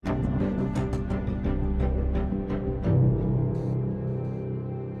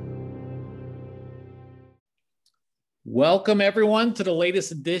Welcome, everyone, to the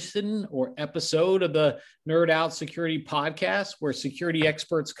latest edition or episode of the Nerd Out Security Podcast, where security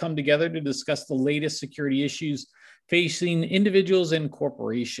experts come together to discuss the latest security issues facing individuals and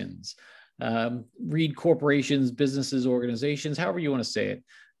corporations. Read corporations, businesses, organizations, however you want to say it.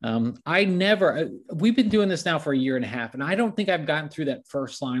 We've been doing this now for a year and a half, and I don't think I've gotten through that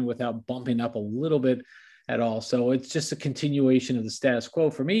first line without bumping up a little bit at all. So it's just a continuation of the status quo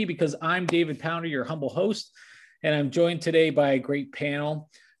for me, because I'm David Pounder, your humble host, and I'm joined today by a great panel,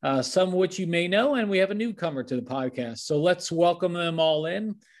 some of which you may know, and we have a newcomer to the podcast. So let's welcome them all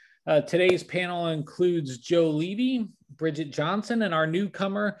in. Today's panel includes Joe Levy, Bridget Johnson, and our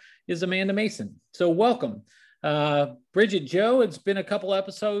newcomer is Amanda Mason. So welcome. Bridget, Joe, it's been a couple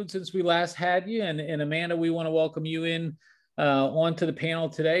episodes since we last had you, and Amanda, we want to welcome you in onto the panel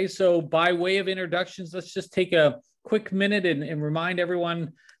today. So by way of introductions, let's just take a quick minute and remind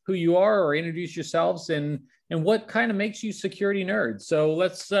everyone who you are, or introduce yourselves and what kind of makes you security nerds. So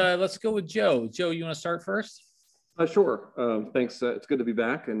let's go with Joe. Joe, you want to start first? Sure. Thanks. It's good to be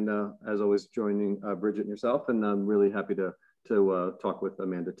back, and as always, joining Bridget and yourself. And I'm really happy to talk with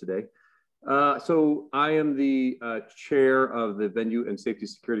Amanda today. So I am the chair of the Venue and Safety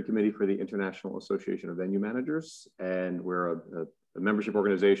Security Committee for the International Association of Venue Managers, and we're a membership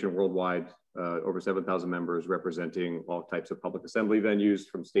organization worldwide, over 7,000 members, representing all types of public assembly venues,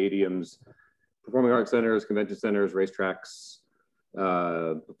 from stadiums, performing arts centers, convention centers, racetracks,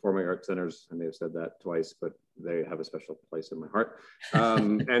 performing arts centers. I may have said that twice, but they have a special place in my heart.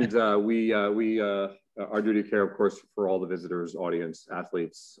 We our duty of care, of course, for all the visitors, audience,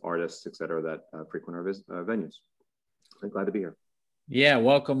 athletes, artists, et cetera, that frequent our venues. I'm glad to be here. Yeah,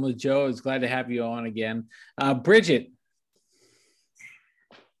 welcome with Joe. It's glad to have you on again. Bridget.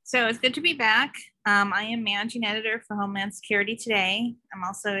 So it's good to be back. I am managing editor for Homeland Security Today. I'm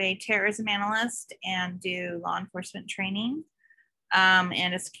also a terrorism analyst and do law enforcement training,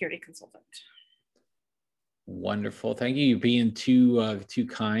 and a security consultant. Wonderful. Thank you. You're being too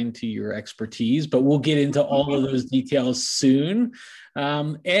kind to your expertise, but we'll get into all of those details soon.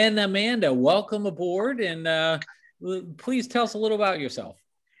 And Amanda, welcome aboard, and please tell us a little about yourself.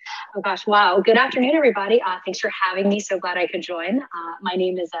 Oh gosh, wow. Good afternoon, everybody. Thanks for having me. So glad I could join. My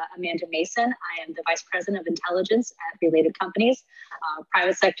name is Amanda Mason. I am the Vice President of Intelligence at Related Companies,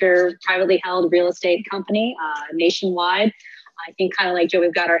 private sector, privately held real estate company nationwide. I think, kind of like Joe,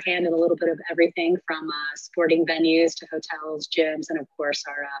 we've got our hand in a little bit of everything, from sporting venues to hotels, gyms, and of course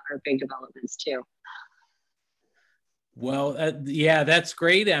our big developments too. Well, yeah, that's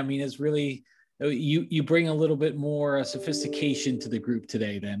great. I mean, it's really, you bring a little bit more sophistication to the group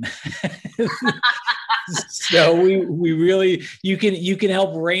today then. So we really, you can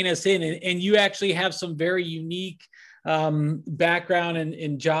help rein us in, and you actually have some very unique background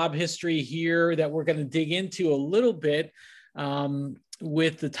and job history here that we're going to dig into a little bit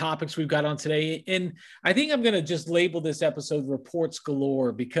with the topics we've got on today. And I think I'm going to just label this episode Reports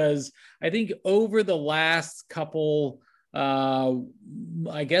Galore, because I think over the last couple,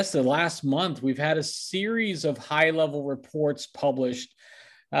 I guess the last month, we've had a series of high-level reports published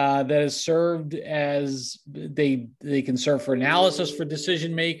that has served as, they can serve for analysis for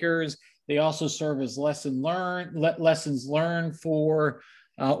decision makers. They also serve as lessons learned for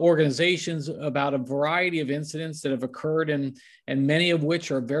organizations about a variety of incidents that have occurred, and many of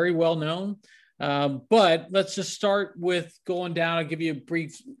which are very well known. But let's just start with going down. I'll give you a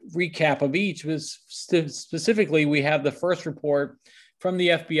brief recap of each. Specifically, we have the first report from the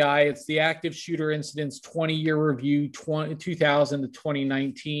FBI. It's the Active Shooter Incidents 20-Year Review, 2000 to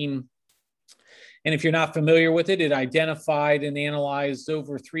 2019. And if you're not familiar with it, it identified and analyzed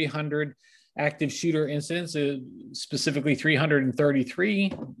over 300 active shooter incidents, specifically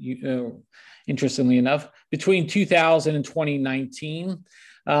 333, interestingly enough, between 2000 and 2019.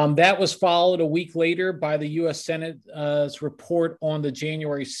 That was followed a week later by the U.S. Senate's report on the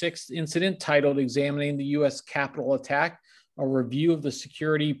January 6th incident, titled Examining the U.S. Capitol Attack, a review of the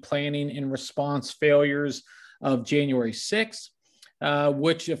security planning and response failures of January 6th,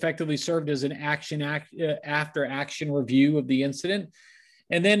 which effectively served as an after action review of the incident.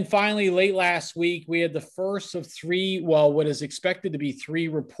 And then finally, late last week, we had the first of what is expected to be three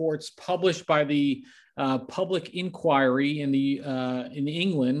reports published by the public inquiry in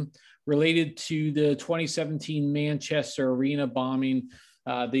England related to the 2017 Manchester Arena bombing,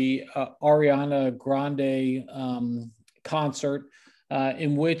 the Ariana Grande concert,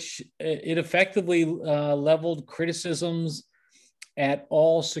 in which it effectively leveled criticisms at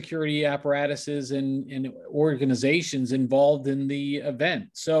all security apparatuses and organizations involved in the event.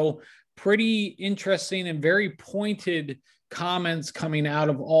 So pretty interesting and very pointed comments coming out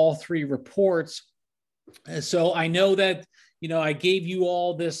of all three reports. So I know that, I gave you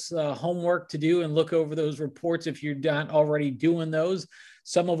all this homework to do and look over those reports if you're not already doing those.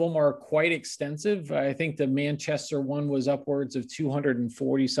 Some of them are quite extensive. I think the Manchester one was upwards of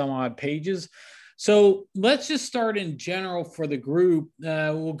 240 some odd pages. So let's just start in general for the group.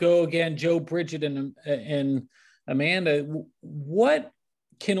 We'll go again, Joe, Bridget, and Amanda. What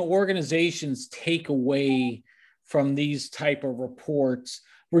can organizations take away from these type of reports,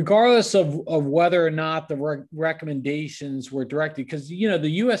 regardless of whether or not the recommendations were directed? Because, the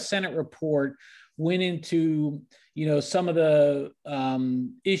U.S. Senate report went into, some of the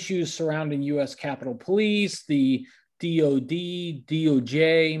issues surrounding U.S. Capitol Police, the DOD,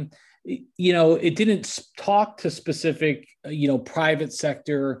 DOJ. It didn't talk to specific, private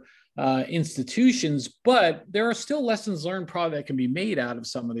sector institutions, but there are still lessons learned probably that can be made out of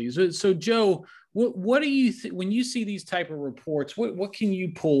some of these. So, Joe, what do you when you see these type of reports? What can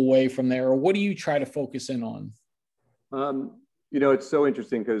you pull away from there, or what do you try to focus in on? It's so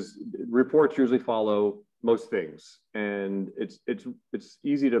interesting because reports usually follow most things, and it's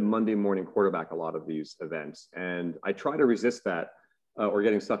easy to Monday morning quarterback a lot of these events, and I try to resist that or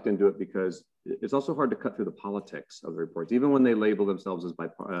getting sucked into it, because it's also hard to cut through the politics of the reports, even when they label themselves as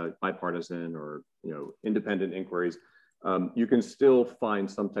bipartisan or independent inquiries. You can still find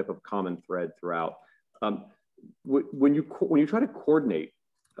some type of common thread throughout. When you try to coordinate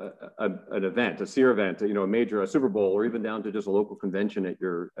an event, a SEER event, a major, a Super Bowl, or even down to just a local convention at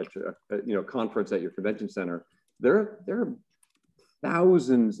your conference at your convention center, there are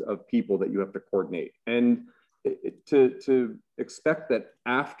thousands of people that you have to coordinate, and to expect that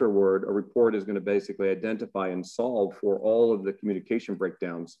afterward a report is going to basically identify and solve for all of the communication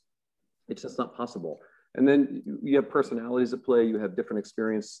breakdowns, it's just not possible. And then you have personalities at play. You have different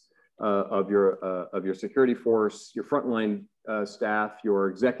experience of your security force, your frontline staff, your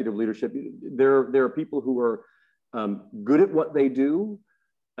executive leadership. There are people who are good at what they do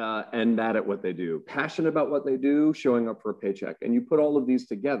and bad at what they do, passionate about what they do, showing up for a paycheck. And you put all of these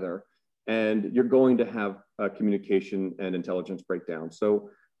together, and you're going to have communication and intelligence breakdown. So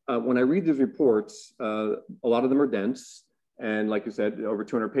when I read these reports, a lot of them are dense. And like you said, over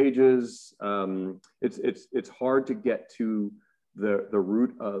 200 pages, it's hard to get to the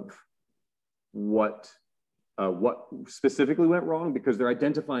root of what specifically went wrong, because they're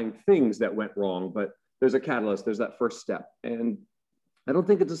identifying things that went wrong, but there's a catalyst, there's that first step. And I don't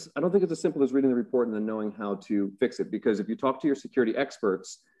think it's as simple as reading the report and then knowing how to fix it, because if you talk to your security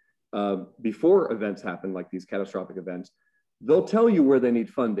experts before events happen, like these catastrophic events, they'll tell you where they need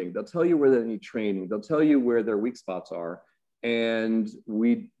funding, they'll tell you where they need training, they'll tell you where their weak spots are. And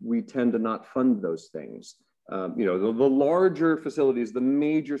we tend to not fund those things. The larger facilities, the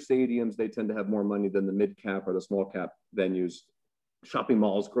major stadiums, they tend to have more money than the mid-cap or the small-cap venues, shopping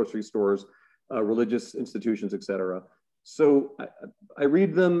malls, grocery stores, religious institutions, et cetera. So I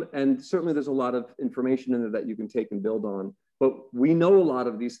read them, and certainly there's a lot of information in there that you can take and build on. But we know a lot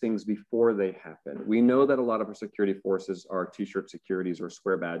of these things before they happen. We know that a lot of our security forces are T-shirt securities or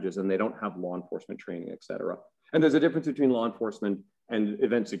square badges, and they don't have law enforcement training, et cetera. And there's a difference between law enforcement and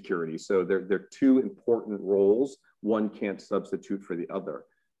event security. So they're two important roles. One can't substitute for the other.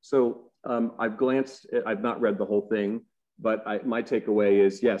 So I've not read the whole thing, but my takeaway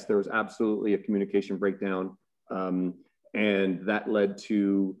is, yes, there was absolutely a communication breakdown. And that led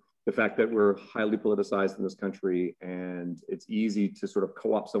to the fact that we're highly politicized in this country, and it's easy to sort of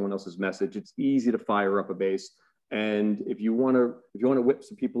co-opt someone else's message. It's easy to fire up a base. And if you want to whip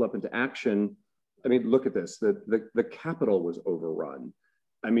some people up into action, I mean, look at this, the Capitol was overrun.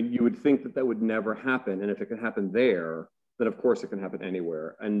 I mean, you would think that would never happen. And if it can happen there, then of course it can happen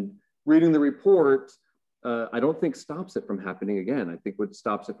anywhere. And reading the report, I don't think stops it from happening again. I think what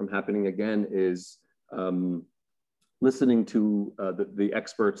stops it from happening again is listening to the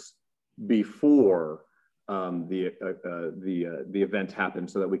experts before the event happened,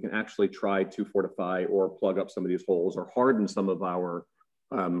 so that we can actually try to fortify or plug up some of these holes or harden some of our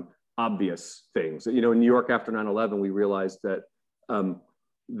obvious things. In New York after 9/11, we realized that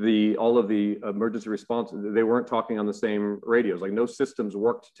all of the emergency response, they weren't talking on the same radios. Like, no systems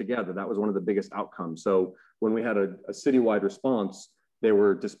worked together. That was one of the biggest outcomes. So when we had a citywide response, they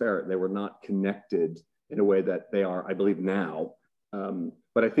were disparate. They were not connected in a way that they are, I believe, now.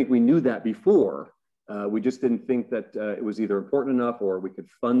 But I think we knew that before. We just didn't think that it was either important enough or we could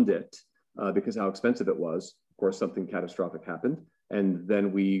fund it because how expensive it was. Of course, something catastrophic happened, and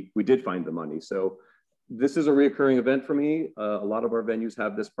then we did find the money. So this is a reoccurring event for me. A lot of our venues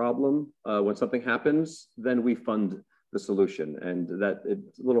have this problem. When something happens, then we fund the solution. And that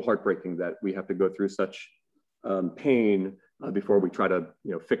it's a little heartbreaking that we have to go through such pain before we try to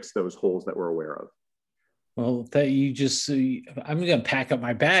fix those holes that we're aware of. Well, that you just, I'm going to pack up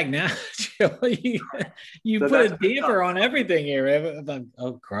my bag now. Joe. You So put a that's damper on everything here. I'm like,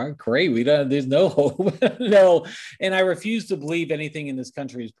 oh, great. There's no hope. No. And I refuse to believe anything in this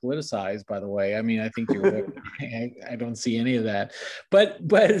country is politicized, by the way. I mean, I think you're aware. I don't see any of that. But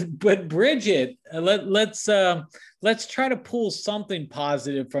Bridget, let's try to pull something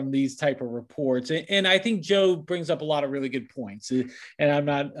positive from these type of reports. And I think Joe brings up a lot of really good points. And I'm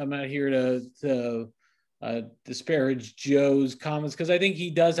not here to disparage Joe's comments, because I think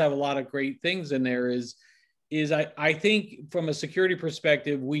he does have a lot of great things in there. I think from a security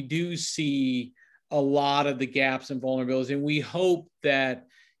perspective, we do see a lot of the gaps and vulnerabilities, and we hope that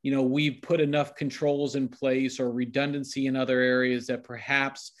we've put enough controls in place or redundancy in other areas that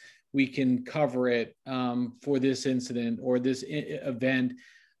perhaps we can cover it for this incident or this event.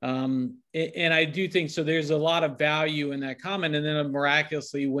 And I do think so. There's a lot of value in that comment, and then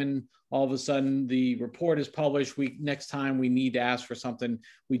miraculously, when all of a sudden the report is published, next time we need to ask for something,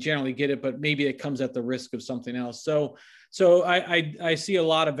 we generally get it, but maybe it comes at the risk of something else. So I see a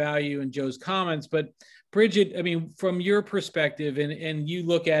lot of value in Joe's comments. But Bridget, I mean, from your perspective, and you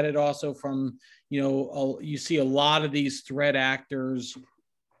look at it also from, you see a lot of these threat actors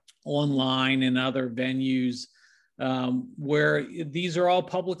online and other venues where these are all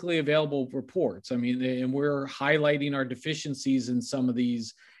publicly available reports. I mean, and we're highlighting our deficiencies in some of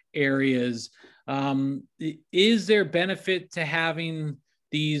these areas. Is there benefit to having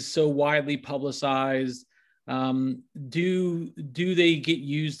these so widely publicized? Do they get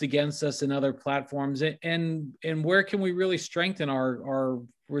used against us in other platforms? And where can we really strengthen our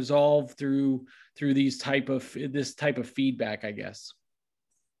resolve through this type of feedback, I guess?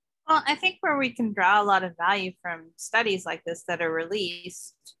 Well, I think where we can draw a lot of value from studies like this that are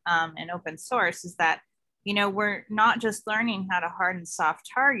released in open source is that, we're not just learning how to harden soft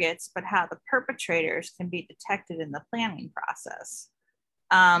targets, but how the perpetrators can be detected in the planning process.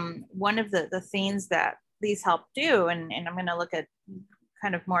 One of the things that these help do, and I'm going to look at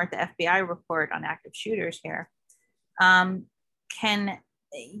kind of more at the FBI report on active shooters here, can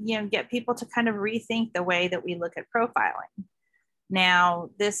get people to kind of rethink the way that we look at profiling.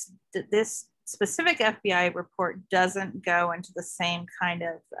 Now, this specific FBI report doesn't go into the same kind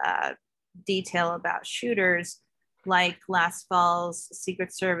of detail about shooters like last fall's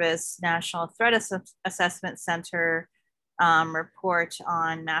Secret Service National Threat Assessment Center report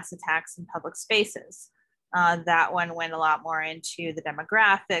on mass attacks in public spaces. That one went a lot more into the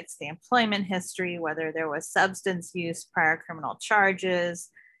demographics, the employment history, whether there was substance use, prior criminal charges,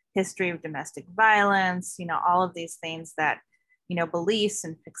 history of domestic violence, all of these things that beliefs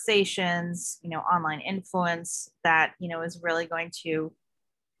and fixations, online influence that, is really going to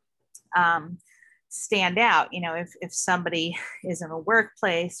stand out. If somebody is in a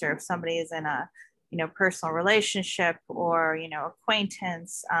workplace, or if somebody is in a, personal relationship, or,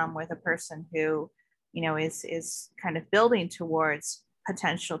 acquaintance with a person who, is kind of building towards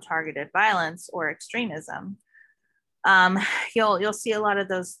potential targeted violence or extremism. You'll see a lot of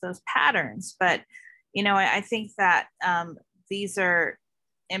those patterns, but, I think that these are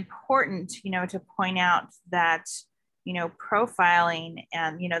important, to point out that, profiling,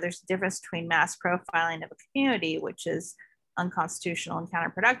 and, there's a difference between mass profiling of a community, which is unconstitutional and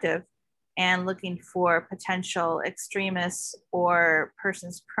counterproductive, and looking for potential extremists or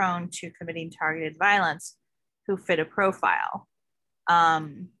persons prone to committing targeted violence who fit a profile.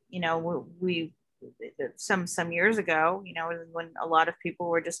 We some years ago, when a lot of people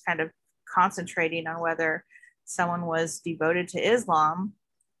were just kind of concentrating on whether someone was devoted to Islam,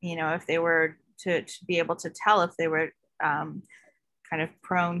 if they were to be able to tell if they were kind of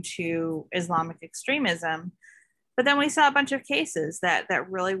prone to Islamic extremism. But then we saw a bunch of cases that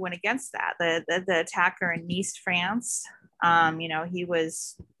really went against that. The attacker in Nice, France, he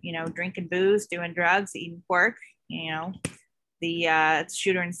was, drinking booze, doing drugs, eating pork. The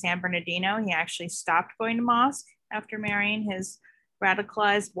shooter in San Bernardino, he actually stopped going to mosque after marrying his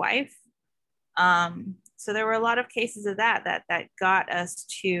radicalized wife. So there were a lot of cases of that got us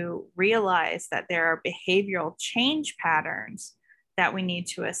to realize that there are behavioral change patterns that we need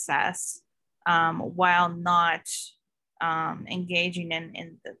to assess while not engaging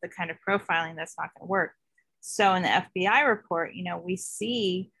in the kind of profiling that's not going to work. So in the FBI report, we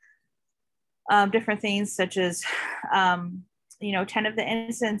see different things such as, 10 of the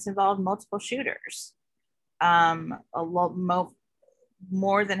incidents involved multiple shooters.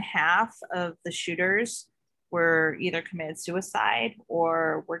 More than half of the shooters were either committed suicide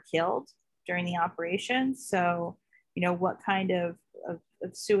or were killed during the operation. So, what kind of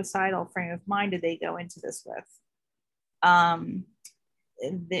suicidal frame of mind did they go into this with?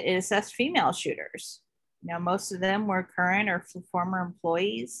 It assessed female shooters. You know, most of them were current or former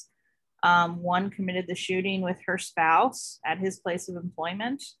employees. One committed the shooting with her spouse at his place of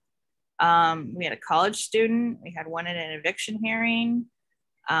employment. We had a college student. We had one in an eviction hearing.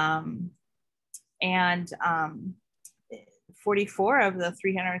 And 44 of the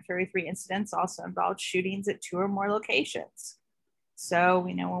 333 incidents also involved shootings at 2 or more locations. So,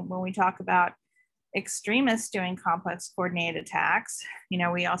 you know, when we talk about extremists doing complex coordinated attacks, you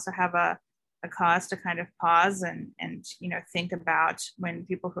know, we also have a cause to kind of pause and, you know, think about when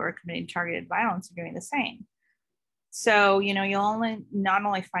people who are committing targeted violence are doing the same. So, you know, you'll not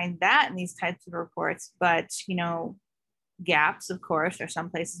only find that in these types of reports, but, you know, gaps, of course, are some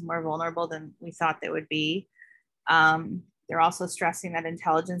places more vulnerable than we thought they would be. They're also stressing that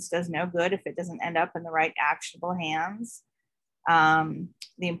intelligence does no good if it doesn't end up in the right actionable hands.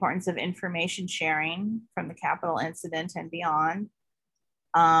 The importance of information sharing from the Capitol incident and beyond.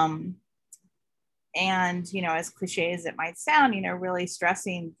 And, you know, as cliche as it might sound, you know, really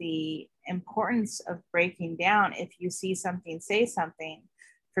stressing the importance of breaking down, if you see something, say something,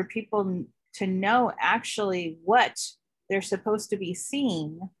 for people to know actually what they're supposed to be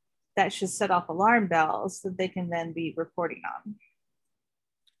seeing that should set off alarm bells that they can then be reporting on.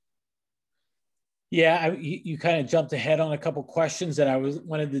 Yeah, you kind of jumped ahead on a couple questions that I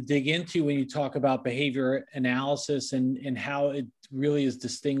wanted to dig into when you talk about behavior analysis and how it really is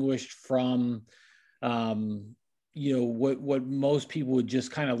distinguished from, you know, what most people would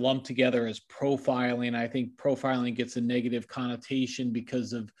just kind of lump together as profiling. I think profiling gets a negative connotation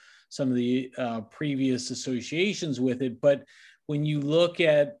because of some of the previous associations with it. But when you look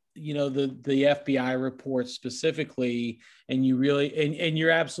at, you know, the FBI report specifically, and you really, and you're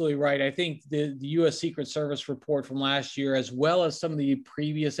absolutely right. I think the U.S. Secret Service report from last year, as well as some of the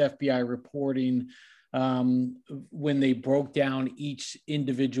previous FBI reporting, when they broke down each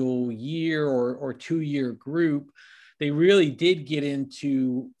individual year or 2-year group, they really did get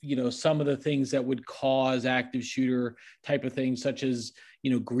into, you know, some of the things that would cause active shooter type of things, such as,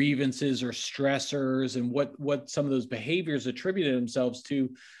 you know, grievances or stressors and what some of those behaviors attributed themselves to.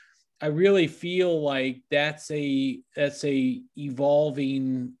 I really feel like that's a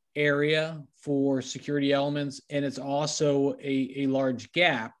evolving area for security elements, and it's also a large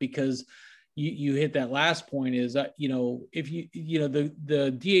gap, because you hit that last point is that, you know, if you know,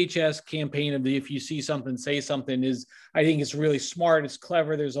 the DHS campaign of the if you see something, say something is, I think it's really smart. It's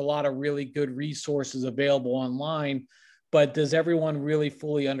clever. There's a lot of really good resources available online, but does everyone really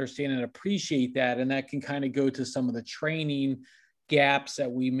fully understand and appreciate that? And that can kind of go to some of the training gaps that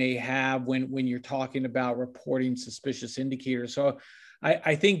we may have when you're talking about reporting suspicious indicators. So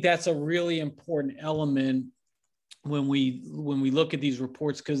I think that's a really important element when we look at these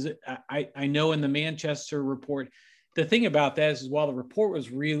reports, because I know in the Manchester report, the thing about that is while the report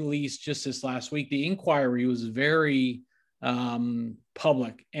was released just this last week, the inquiry was very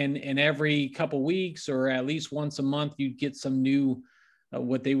public, and every couple weeks or at least once a month, you'd get some new,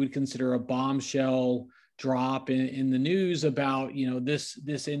 what they would consider a bombshell drop in the news about, you know,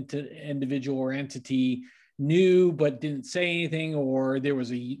 this individual or entity knew but didn't say anything, or there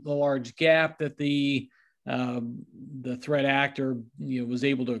was a large gap that the threat actor, you know, was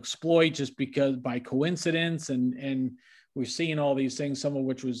able to exploit just because by coincidence, and we're seeing all these things, some of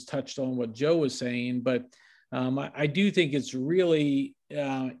which was touched on what Joe was saying. But I do think it's really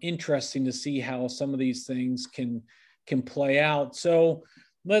interesting to see how some of these things can play out. So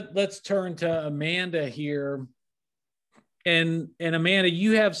let's turn to Amanda here. And Amanda,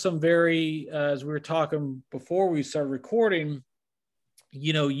 you have some very, as we were talking before we started recording,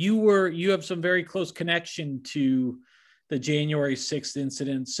 you know, you have some very close connection to the January 6th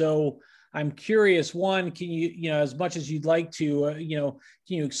incident. So I'm curious, one, can you know, as much as you'd like to, you know,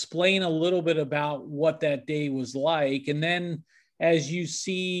 can you explain a little bit about what that day was like? And then as you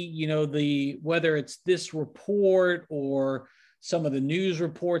see, you know, whether it's this report or some of the news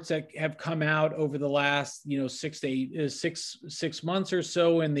reports that have come out over the last, you know, 6 months or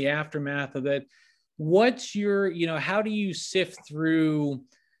so in the aftermath of it, what's your, you know, how do you sift through,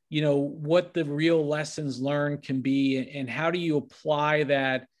 you know, what the real lessons learned can be, and how do you apply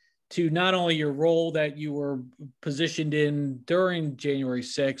that to not only your role that you were positioned in during January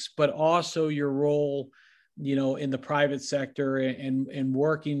 6th, but also your role, you know, in the private sector and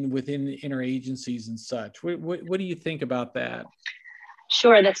working within interagencies and such? What do you think about that?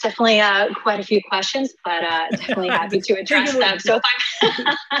 Sure, that's definitely quite a few questions, but definitely happy to address them. So if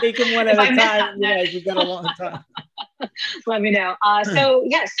I'm take them one at a time, we've got a long time. Let me know. So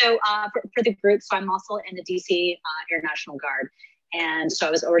for the group, so I'm also in the DC Air National Guard. And so I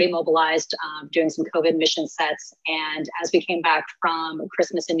was already mobilized doing some COVID mission sets. And as we came back from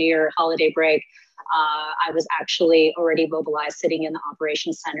Christmas and New Year holiday break, I was actually already mobilized sitting in the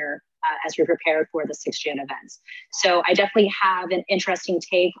operations center as we prepared for the 6th Gen events. So I definitely have an interesting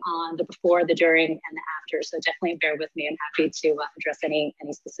take on the before, the during, and the after. So definitely bear with me. I'm happy to address any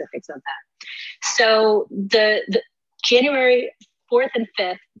specifics of that. So the January 4th and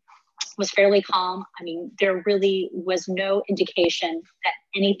 5th was fairly calm. I mean, there really was no indication that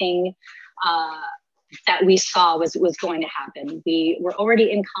anything that we saw was going to happen. We were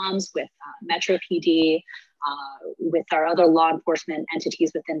already in comms with Metro PD, with our other law enforcement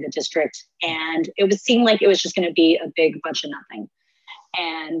entities within the district. And it seemed like it was just going to be a big bunch of nothing.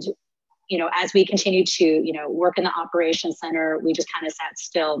 And, you know, as we continued to, you know, work in the operations center, we just kind of sat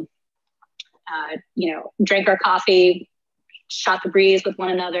still, you know, drank our coffee, shot the breeze with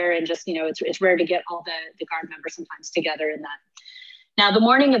one another, and just, you know, it's rare to get all the guard members sometimes together in that. Now, the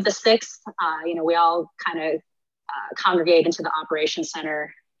morning of the 6th, you know, we all kind of congregate into the operations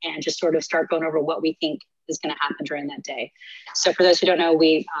center and just sort of start going over what we think is going to happen during that day. So for those who don't know,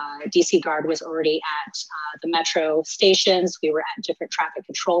 DC Guard was already at the Metro stations. We were at different traffic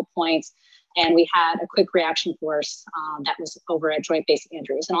control points, and we had a quick reaction force that was over at Joint Base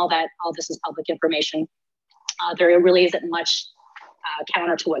Andrews, and all this is public information. There really isn't much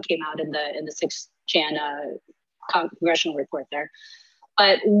counter to what came out in the 6th Jan congressional report there.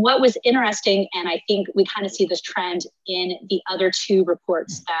 But what was interesting, and I think we kind of see this trend in the other 2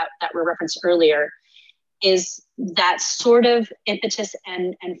 reports that were referenced earlier, is that sort of impetus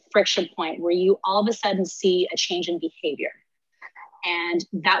and friction point where you all of a sudden see a change in behavior. And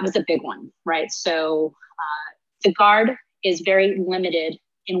that was a big one, right? So the Guard is very limited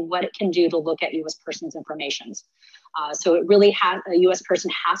in what it can do to look at U.S. persons' information. So it really has, a U.S.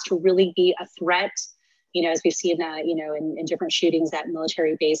 person has to really be a threat, you know, as we've seen, you know, in different shootings at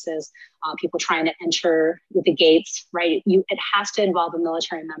military bases, people trying to enter with the gates, right? It has to involve a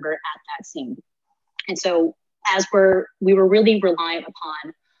military member at that scene. And so as we were really reliant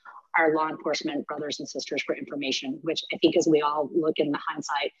upon our law enforcement brothers and sisters for information, which I think as we all look in the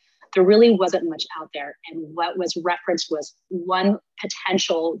hindsight, there really wasn't much out there. And what was referenced was one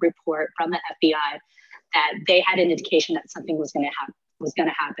potential report from the FBI that they had an indication that something was going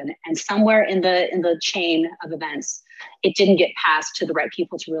to happen. And somewhere in the chain of events, it didn't get passed to the right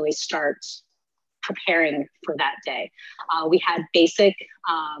people to really start preparing for that day. We had basic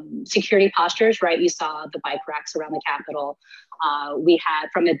security postures, right? You saw the bike racks around the Capitol. We had,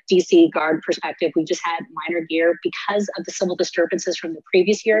 from a DC Guard perspective, we just had minor gear because of the civil disturbances from the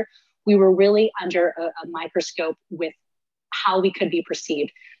previous year. We were really under a microscope with how we could be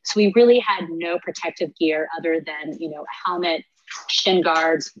perceived. So we really had no protective gear other than, you know, a helmet, shin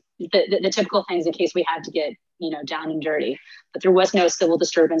guards, the typical things in case we had to get, you know, down and dirty. But there was no civil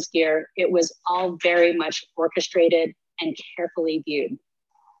disturbance gear. It was all very much orchestrated and carefully viewed.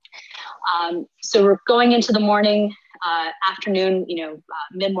 So we're going into the morning, afternoon, you know,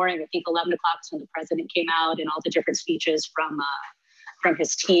 mid-morning, I think 11 o'clock is when the president came out and all the different speeches from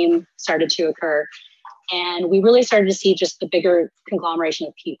his team started to occur. And we really started to see just the bigger conglomeration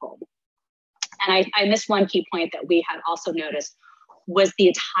of people. And I missed one key point that we had also noticed was the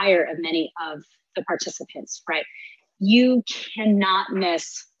attire of many of the participants, right? You cannot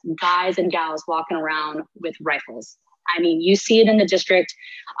miss guys and gals walking around with rifles. I mean, you see it in the district.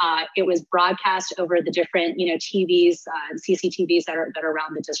 It was broadcast over the different, you know, TVs, CCTVs that are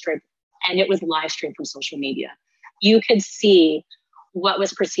around the district, and it was live streamed from social media. You could see what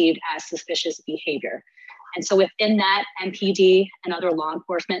was perceived as suspicious behavior. And so within that, MPD and other law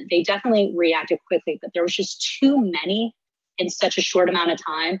enforcement, they definitely reacted quickly, but there was just too many in such a short amount of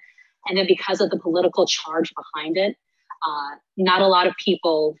time. And then because of the political charge behind it, not a lot of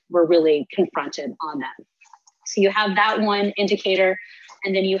people were really confronted on that. So you have that one indicator,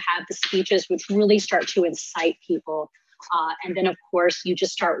 and then you have the speeches, which really start to incite people. And then of course, you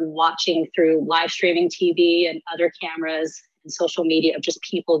just start watching through live streaming TV and other cameras and social media of just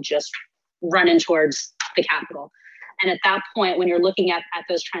people just running towards the Capitol. And at that point, when you're looking at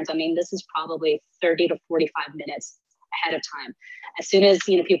those trends, I mean, this is probably 30 to 45 minutes ahead of time. As soon as,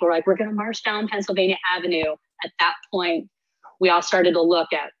 you know, people were like, we're going to march down Pennsylvania Avenue, at that point, we all started to look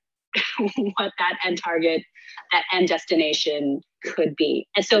at what that end target, that end destination could be.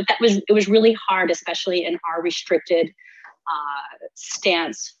 And so it was really hard, especially in our restricted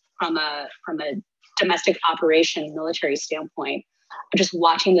stance from a domestic operation military standpoint, just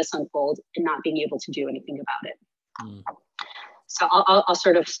watching this unfold and not being able to do anything about it. Mm. So I'll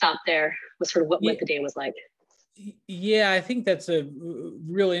sort of stop there with sort of what the day was like. Yeah, I think that's a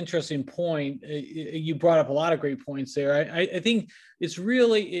really interesting point. You brought up a lot of great points there. I think it's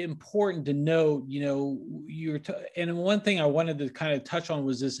really important to note, you know, and one thing I wanted to kind of touch on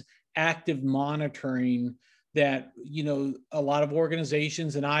was this active monitoring that, you know, a lot of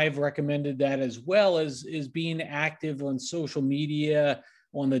organizations, and I've recommended that as well, as is being active on social media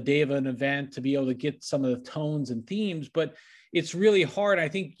on the day of an event to be able to get some of the tones and themes. But it's really hard. I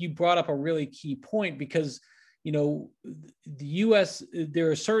think you brought up a really key point, because, you know, the U.S., there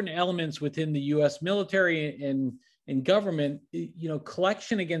are certain elements within the U.S. military and government, you know,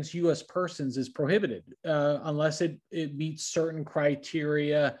 collection against U.S. persons is prohibited unless it meets certain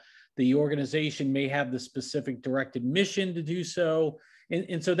criteria. The organization may have the specific directed mission to do so.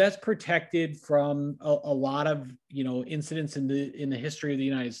 And so that's protected from a lot of, you know, incidents in the history of the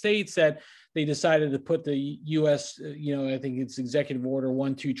United States, that they decided to put the U.S., you know, I think it's Executive Order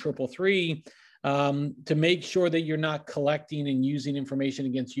 12333, to make sure that you're not collecting and using information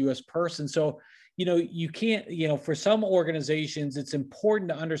against U.S. persons. So, you know, you can't, you know, for some organizations, it's important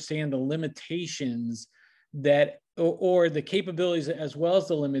to understand the limitations that, or the capabilities as well as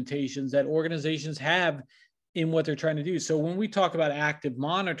the limitations that organizations have in what they're trying to do. So when we talk about active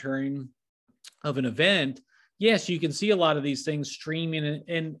monitoring of an event, yes, you can see a lot of these things streaming,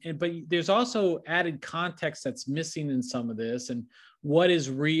 and but there's also added context that's missing in some of this, and what is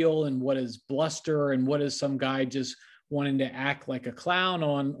real and what is bluster, and what is some guy just wanting to act like a clown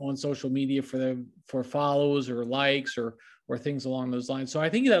on social media for follows or likes or things along those lines. So I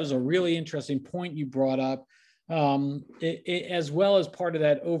think that was a really interesting point you brought up. As well as part of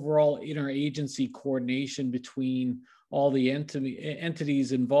that overall interagency coordination between all the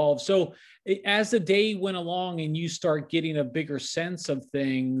entities involved. So as the day went along and you start getting a bigger sense of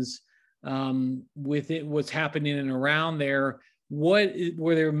things with it, what's happening and around there,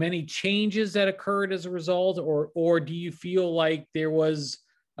 were there many changes that occurred as a result, or do you feel like there was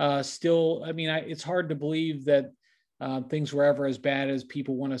still, I mean, it's hard to believe that things were ever as bad as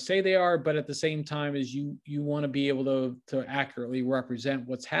people want to say they are, but at the same time, as you want to be able to accurately represent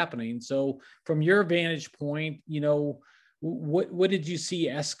what's happening. So from your vantage point, you know, what did you see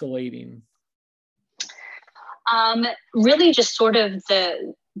escalating? Really just sort of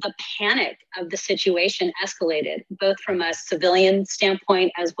the panic of the situation escalated, both from a civilian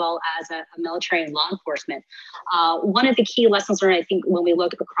standpoint as well as a military and law enforcement. One of the key lessons learned, I think, when we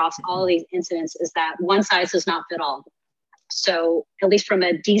look across all of these incidents is that one size does not fit all. So at least from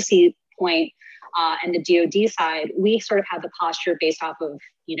a DC point and the DoD side, we sort of had the posture based off of,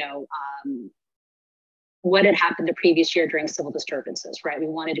 you know, what had happened the previous year during civil disturbances, right? We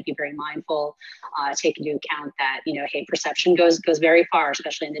wanted to be very mindful, take into account that, you know, hey, perception goes very far,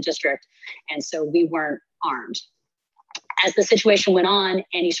 especially in the district. And so we weren't armed. As the situation went on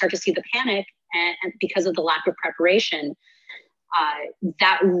and you start to see the panic, and because of the lack of preparation,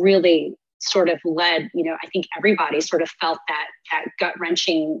 that really sort of led, you know, I think everybody sort of felt that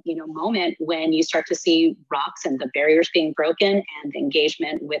gut-wrenching, you know, moment when you start to see rocks and the barriers being broken and the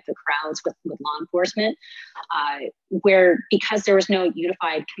engagement with the crowds, with law enforcement, where because there was no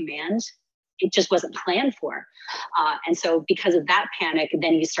unified command, it just wasn't planned for. And so because of that panic,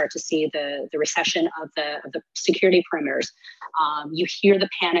 then you start to see the recession of the security perimeters. You hear the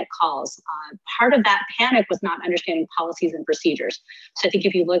panic calls. Part of that panic was not understanding policies and procedures. So I think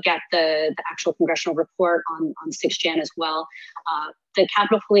if you look at the actual congressional report on 6 Jan as well, the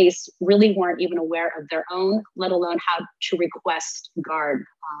Capitol Police really weren't even aware of their own, let alone how to request guard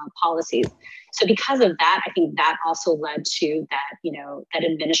policies. So because of that, I think that also led to that, you know, that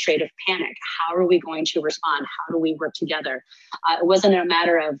administrative panic. How are we going to respond? How do we work together? It wasn't a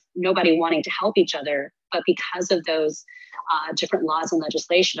matter of nobody wanting to help each other, but because of those different laws and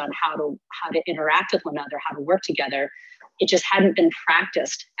legislation on how to interact with one another, how to work together, it just hadn't been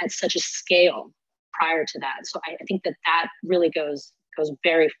practiced at such a scale prior to that. So I think that really goes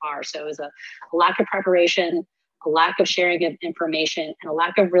very far. So it was a lack of preparation, a lack of sharing of information, and a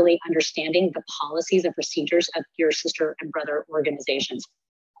lack of really understanding the policies and procedures of your sister and brother organizations.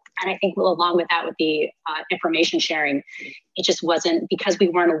 And I think along with that, with the information sharing, it just wasn't, because we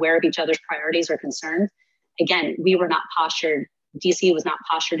weren't aware of each other's priorities or concerns. Again, we were not postured, DC was not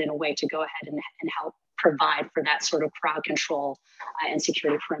postured in a way to go ahead and help provide for that sort of crowd control and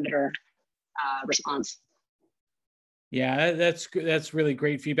security perimeter response. Yeah, that's really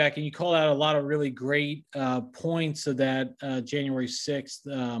great feedback. And you call out a lot of really great points of that January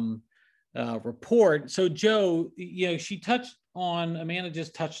 6th report. So Joe, you know, Amanda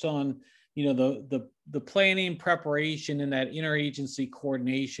just touched on, you know, the planning, preparation, and that interagency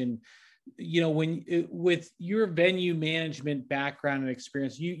coordination. You know, with your venue management background and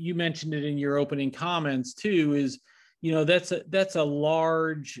experience, you mentioned it in your opening comments too, is, you know, that's a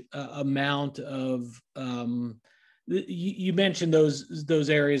large amount of you mentioned those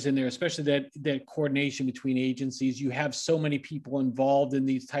areas in there, especially that coordination between agencies. You have so many people involved in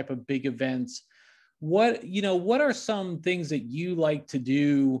these type of big events. What are some things that you like to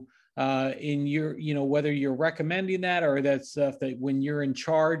do in your, whether you're recommending that or that stuff that when you're in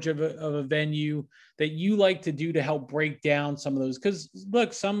charge of a venue that you like to do to help break down some of those? Because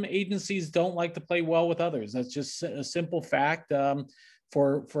look, some agencies don't like to play well with others. That's just a simple fact.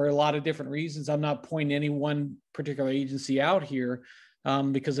 For a lot of different reasons. I'm not pointing any one particular agency out here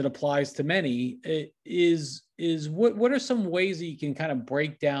because it applies to many. What are some ways that you can kind of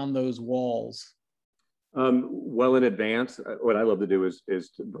break down those walls? Well in advance, what I love to do is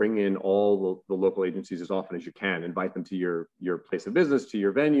to bring in all the local agencies as often as you can, invite them to your place of business, to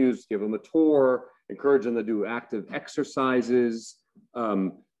your venues, give them a tour, encourage them to do active exercises,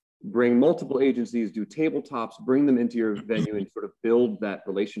 bring multiple agencies, do tabletops, bring them into your venue and sort of build that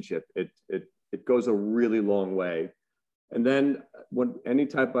relationship. It goes a really long way. And then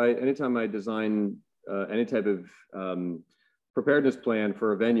anytime I design any type of preparedness plan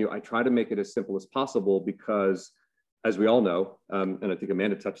for a venue, I try to make it as simple as possible because, as we all know, and I think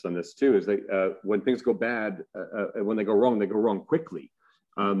Amanda touched on this too, is that when things go bad, when they go wrong quickly.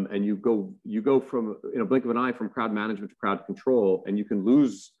 And you go from, in a blink of an eye, from crowd management to crowd control, and you can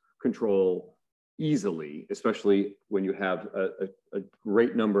lose control easily, especially when you have a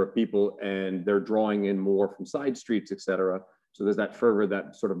great number of people and they're drawing in more from side streets, et cetera. So there's that fervor,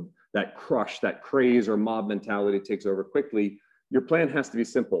 that sort of that crush, that craze or mob mentality takes over quickly. Your plan has to be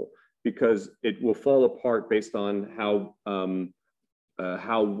simple because it will fall apart based on how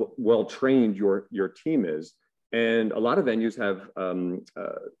well trained your team is. And a lot of venues have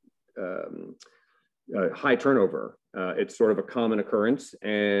high turnover. It's sort of a common occurrence,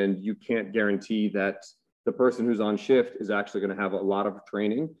 and you can't guarantee that the person who's on shift is actually going to have a lot of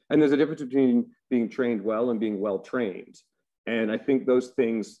training. And there's a difference between being trained well and being well trained. And I think those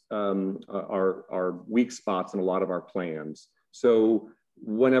things are weak spots in a lot of our plans. So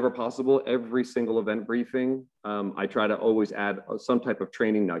whenever possible, every single event briefing, I try to always add some type of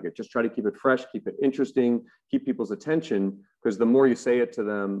training nugget. Just try to keep it fresh, keep it interesting, keep people's attention, because the more you say it to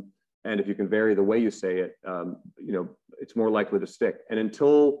them, and if you can vary the way you say it, it's more likely to stick. And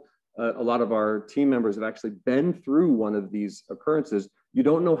until a lot of our team members have actually been through one of these occurrences, you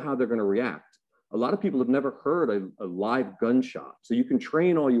don't know how they're going to react. A lot of people have never heard a live gunshot. So you can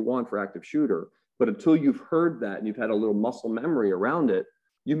train all you want for active shooter, but until you've heard that and you've had a little muscle memory around it,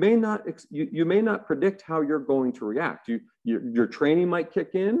 you may not predict how you're going to react. Your training might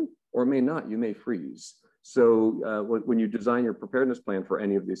kick in, or it may not. You may freeze. So when you design your preparedness plan for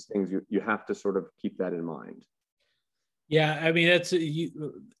any of these things, you have to sort of keep that in mind. Yeah, I mean, that's a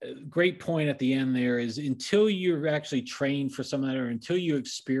great point at the end there is until you're actually trained for some of that, or until you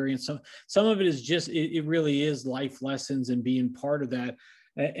experience some of it is just, it really is life lessons and being part of that.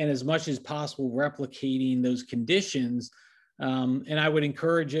 And as much as possible, replicating those conditions. And I would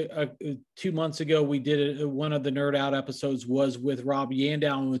encourage it. 2 months ago, we did one of the Nerd Out episodes was with Rob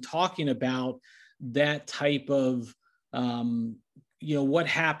Yandow, and we're talking about that type of, what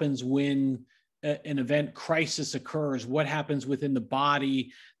happens when an event crisis occurs, what happens within the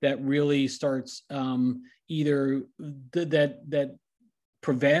body that really starts either that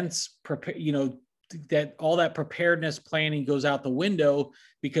prevents, that all that preparedness planning goes out the window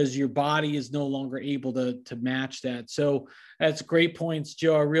because your body is no longer able to match that. So that's great points,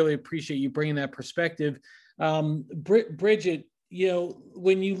 Joe. I really appreciate you bringing that perspective. Bridget,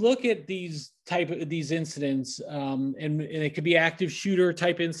 when you look at these incidents, and it could be active shooter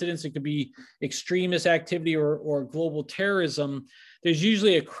type incidents, it could be extremist activity or global terrorism, there's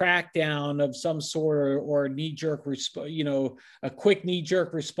usually a crackdown of some sort or a knee-jerk a quick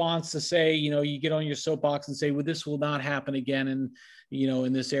knee-jerk response to say, you get on your soapbox and say, well, this will not happen again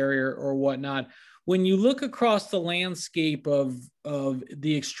in this area or whatnot. When you look across the landscape of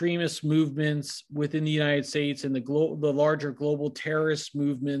the extremist movements within the United States and the larger global terrorist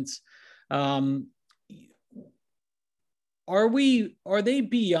movements, are they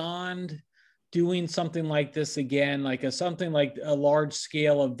beyond doing something like this again, like something like a large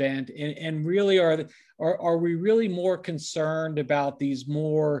scale event? And really, are we really more concerned about these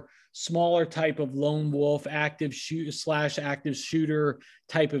more smaller type of lone wolf active shooter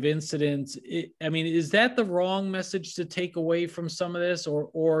type of incidents? Is that the wrong message to take away from some of this,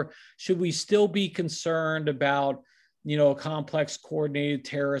 or should we still be concerned about a complex coordinated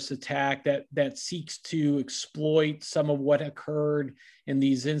terrorist attack that seeks to exploit some of what occurred in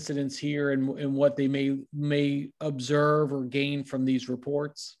these incidents here and what they may observe or gain from these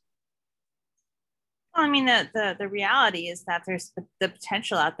reports? Well, I mean, the reality is that there's the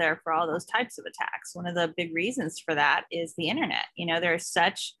potential out there for all those types of attacks. One of the big reasons for that is the internet. You know, there's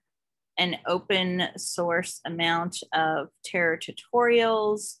such an open source amount of terror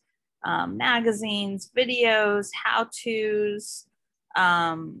tutorials, magazines, videos, how-tos,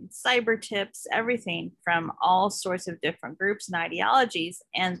 cyber tips, everything from all sorts of different groups and ideologies.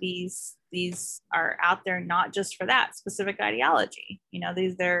 And these are out there not just for that specific ideology. You know,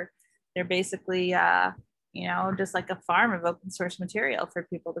 they're basically you know, just like a farm of open source material for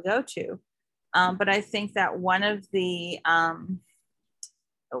people to go to. But I think that one of the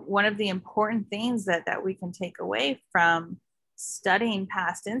important things that we can take away from studying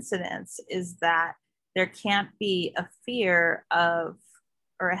past incidents is that there can't be a fear of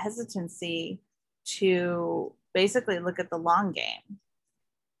or a hesitancy to basically look at the long game.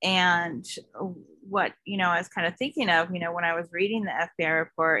 And what, you know, I was kind of thinking of, you know, when I was reading the FBI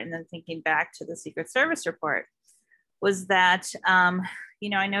report and then thinking back to the Secret Service report was that, you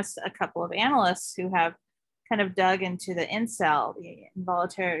know, I know a couple of analysts who have kind of dug into the incel, the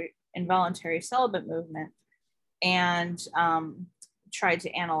involuntary celibate movement, and tried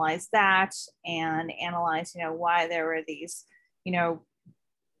to analyze that and analyze, you know, why there were these, you know,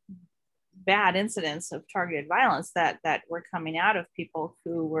 bad incidents of targeted violence that were coming out of people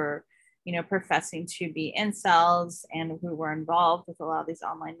who were, you know, professing to be incels and who were involved with a lot of these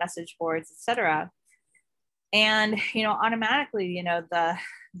online message boards, etc. And, you know, automatically, you know,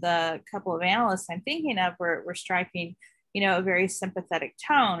 the couple of analysts I'm thinking of were striking, you know, a very sympathetic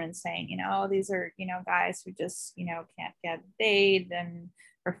tone and saying, you know, these are, you know, guys who just, you know, can't get a date and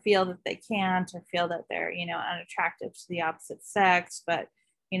or feel that they can't or feel that they're, you know, unattractive to the opposite sex, but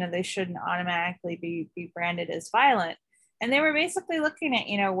you know, they shouldn't automatically be branded as violent. And they were basically looking at,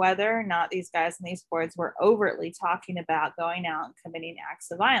 you know, whether or not these guys in these boards were overtly talking about going out and committing acts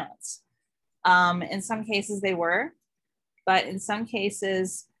of violence. In some cases they were, but in some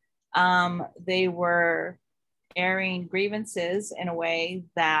cases they were airing grievances in a way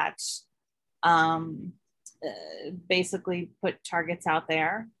that basically put targets out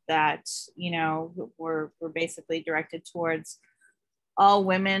there that, you know, were basically directed towards all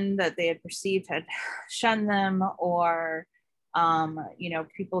women that they had perceived had shunned them, or you know,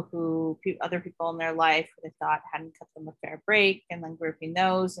 other people in their life who they thought hadn't cut them a fair break, and then grouping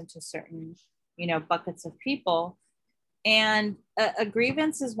those into certain, you know, buckets of people. And a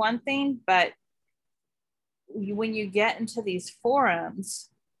grievance is one thing, but when you get into these forums,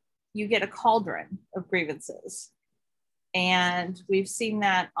 you get a cauldron of grievances. And we've seen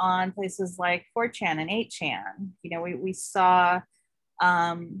that on places like 4chan and 8chan. You know, we saw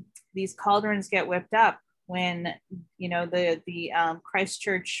these cauldrons get whipped up when, you know, the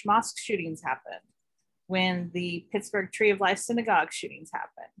Christchurch mosque shootings happened, when the Pittsburgh Tree of Life synagogue shootings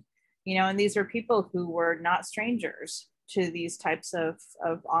happened, you know, and these are people who were not strangers to these types of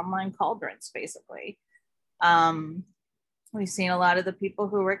online cauldrons, basically. We've seen a lot of the people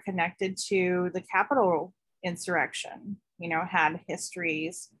who were connected to the Capitol insurrection, you know, had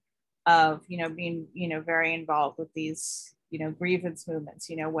histories of, you know, being, you know, very involved with these, you know, grievance movements,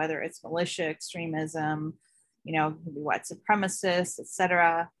 you know, whether it's militia extremism, you know, white supremacists,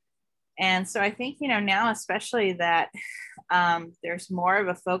 etc. And so I think, you know, now especially that there's more of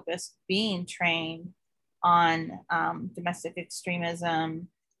a focus being trained on domestic extremism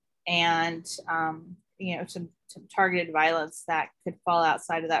and, you know, some targeted violence that could fall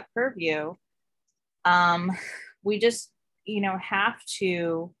outside of that purview. We just, you know, have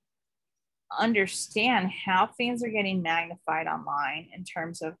to understand how things are getting magnified online in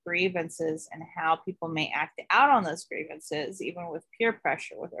terms of grievances and how people may act out on those grievances, even with peer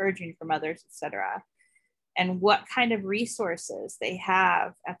pressure, with urging from others, etc. And what kind of resources they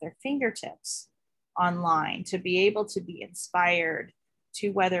have at their fingertips online to be able to be inspired to,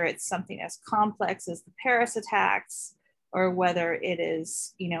 whether it's something as complex as the Paris attacks, or whether it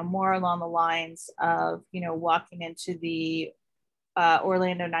is, you know, more along the lines of, you know, walking into the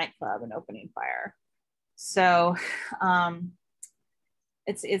Orlando nightclub and opening fire. So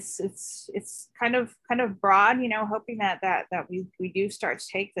it's kind of broad, you know, hoping that we do start to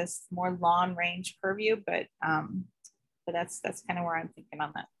take this more long range purview, but that's kind of where I'm thinking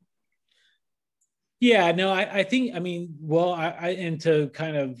on that. Yeah, no, I think, I mean, well, and to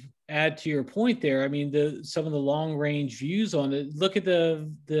kind of add to your point there, I mean, some of the long range views on it, look at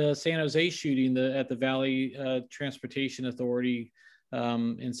the San Jose shooting at the Valley Transportation Authority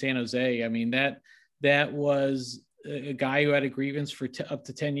in San Jose. I mean, that was a guy who had a grievance for up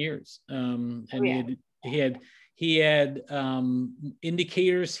to 10 years. And he had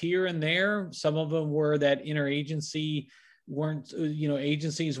indicators here and there. Some of them were that interagency weren't,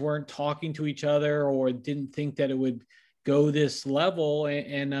 agencies weren't talking to each other or didn't think that it would go this level.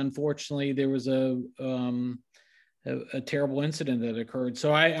 And unfortunately, there was a terrible incident that occurred.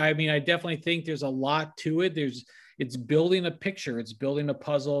 So I mean, I definitely think there's a lot to it. It's building a picture, it's building a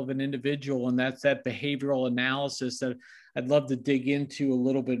puzzle of an individual. And that's that behavioral analysis that I'd love to dig into a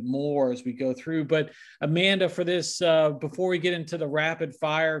little bit more as we go through. But Amanda, for this, before we get into the rapid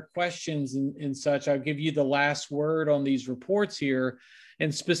fire questions and such, I'll give you the last word on these reports here.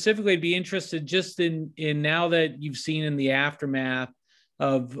 And specifically, I'd be interested just in now that you've seen in the aftermath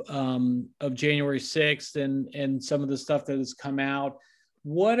of January 6th and some of the stuff that has come out,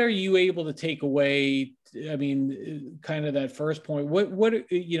 what are you able to take away? I mean, kind of that first point, what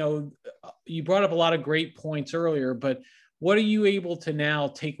you brought up a lot of great points earlier, but what are you able to now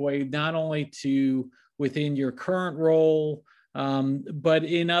take away, not only to within your current role, but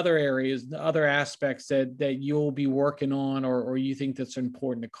in other areas, other aspects that you'll be working on, or you think that's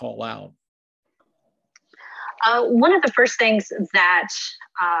important to call out? One of the first things that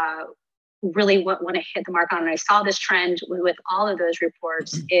really want to hit the mark on, and I saw this trend with all of those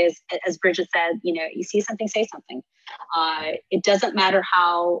reports, is, as Bridget said, you see something, say something. It doesn't matter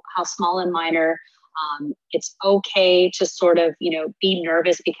how small and minor. It's okay to sort of, be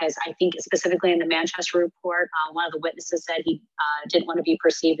nervous, because I think specifically in the Manchester report, one of the witnesses said he didn't want to be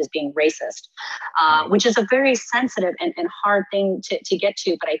perceived as being racist, which is a very sensitive and hard thing to get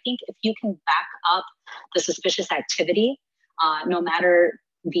to. But I think if you can back up the suspicious activity, no matter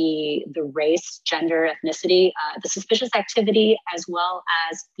the race, gender, ethnicity, the suspicious activity, as well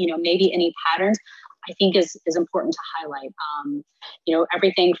as, maybe any patterns, I think is important to highlight.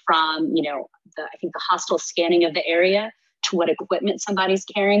 Everything from, I think the hostile scanning of the area to what equipment somebody's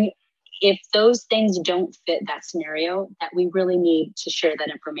carrying. If those things don't fit that scenario, that we really need to share that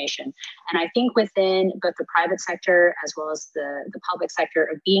information. And I think within both the private sector as well as the public sector,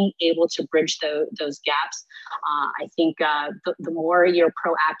 of being able to bridge those gaps, I think the more you're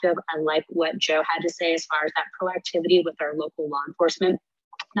proactive, I like what Joe had to say as far as that proactivity with our local law enforcement,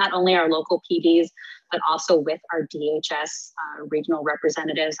 not only our local PDs, but also with our DHS regional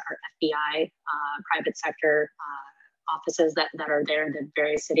representatives, our FBI, private sector offices that are there in the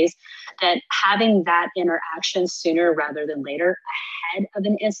various cities, that having that interaction sooner rather than later, ahead of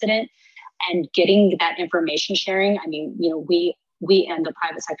an incident, and getting that information sharing. I mean, we and the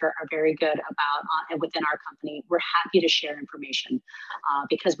private sector are very good about, and within our company, we're happy to share information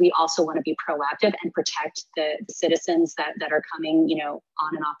because we also want to be proactive and protect the citizens that are coming,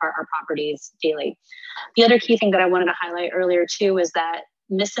 on and off our properties daily. The other key thing that I wanted to highlight earlier too is that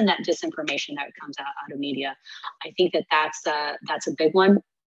missing that disinformation that comes out of media. I think that's a big one.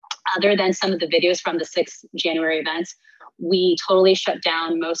 Other than some of the videos from the 6th January events, we totally shut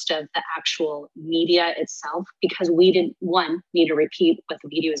down most of the actual media itself, because we didn't, one, need to repeat what the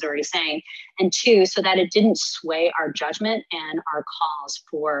video is already saying, and two, so that it didn't sway our judgment and our calls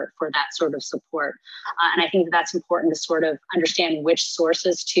for that sort of support. And I think that's important to sort of understand which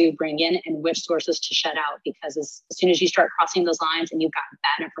sources to bring in and which sources to shut out, because as soon as you start crossing those lines and you've got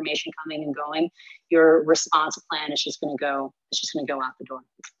bad information coming and going, your response plan is just going to go out the door.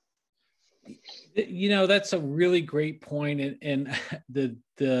 That's a really great point. And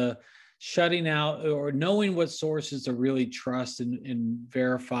the shutting out or knowing what sources to really trust and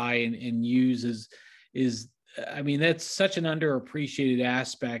verify and use is, I mean, that's such an underappreciated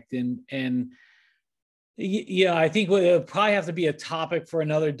aspect. And yeah, I think it'll probably have to be a topic for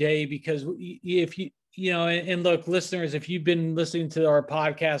another day, because if and look, listeners, if you've been listening to our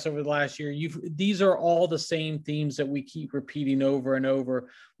podcast over the last year, these are all the same themes that we keep repeating over and over.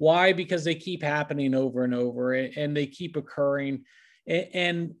 Why? Because they keep happening over and over, and they keep occurring.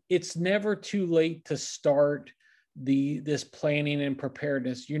 And it's never too late to start this planning and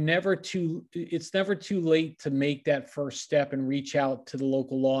preparedness. It's never too late to make that first step and reach out to the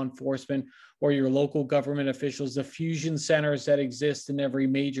local law enforcement or your local government officials, the fusion centers that exist in every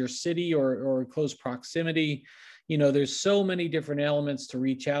major city or close proximity. There's so many different elements to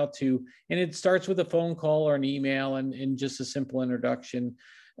reach out to, and it starts with a phone call or an email and just a simple introduction.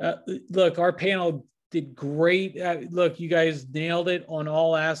 Look, our panel did great. Look, you guys nailed it on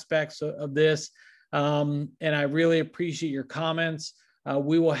all aspects of this. And I really appreciate your comments.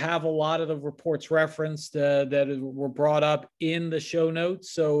 We will have a lot of the reports referenced that were brought up in the show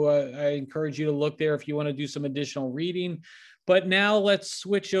notes. So I encourage you to look there if you want to do some additional reading. But now let's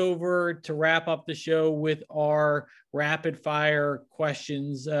switch over to wrap up the show with our rapid fire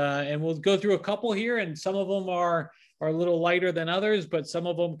questions. And we'll go through a couple here, and some of them are are a little lighter than others, but some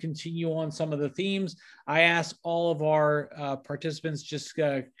of them continue on some of the themes. I asked all of our participants just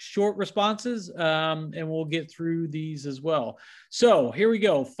short responses, and we'll get through these as well. So here we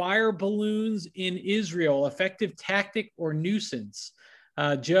go. Fire balloons in Israel, effective tactic or nuisance?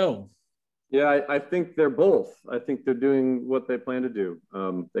 Joe. Yeah, I think they're both. I think they're doing what they plan to do.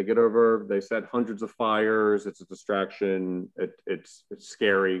 They set hundreds of fires. It's a distraction. It's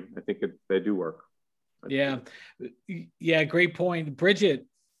scary. I think they do work. Yeah. Great point. Bridget.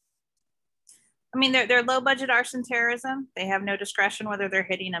 I mean, they're low budget arson terrorism. They have no discretion whether they're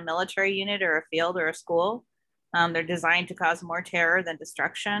hitting a military unit or a field or a school. They're designed to cause more terror than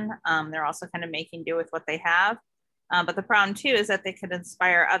destruction. They're also kind of making do with what they have. But the problem too is that they could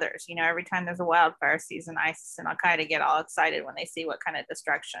inspire others. You know, every time there's a wildfire season, ISIS and Al Qaeda get all excited when they see what kind of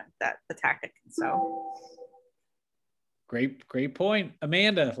destruction that the tactic can sow. Great point.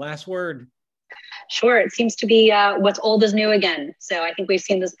 Amanda, last word. Sure. It seems to be what's old is new again. So I think we've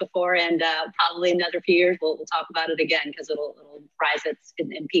seen this before, and probably in another few years we'll talk about it again because it'll rise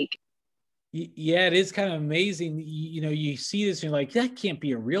in peak. Yeah, it is kind of amazing. You see this and you're like, that can't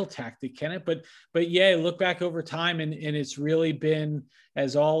be a real tactic, can it? But yeah, look back over time and it's really been,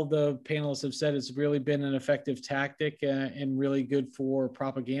 as all the panelists have said, it's really been an effective tactic and really good for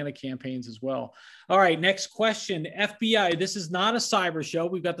propaganda campaigns as well. All right, next question. FBI, this is not a cyber show.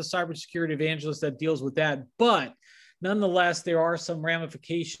 We've got the cybersecurity evangelist that deals with that, but nonetheless, there are some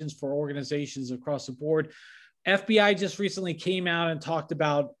ramifications for organizations across the board. FBI just recently came out and talked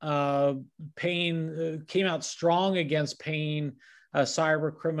about came out strong against paying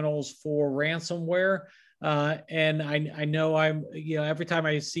cyber criminals for ransomware. And I know every time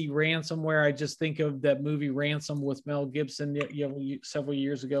I see ransomware, I just think of that movie Ransom with Mel Gibson, several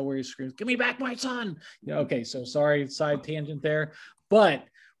years ago, where he screams, "Give me back my son." Okay, so sorry, side tangent there. But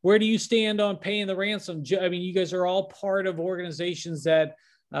where do you stand on paying the ransom? I mean, you guys are all part of organizations that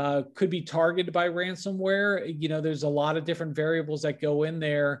could be targeted by ransomware. There's a lot of different variables that go in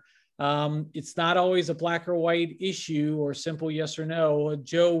there. It's not always a black or white issue or simple yes or no.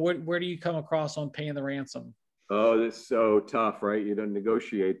 Joe, where do you come across on paying the ransom? Oh, it's so tough, right? You don't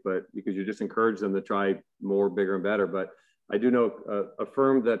negotiate, but because you just encourage them to try more, bigger, and better. But I do know a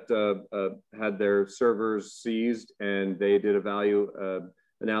firm that had their servers seized, and they did a value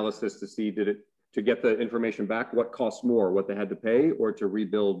analysis to see to get the information back, what costs more, what they had to pay, or to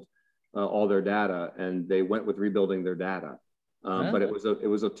rebuild all their data, and they went with rebuilding their data. But it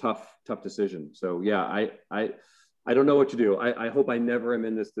was a tough decision. So yeah, I don't know what to do. I hope I never am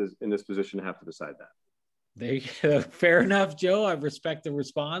in this position to have to decide that. There you go. Fair enough, Joe. I respect the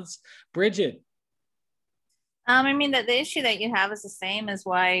response. Bridget. I mean, the issue that you have is the same as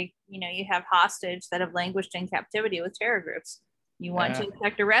why you have hostage that have languished in captivity with terror groups. You want to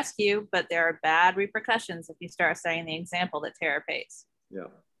effect a rescue, but there are bad repercussions if you start setting the example that terror pays.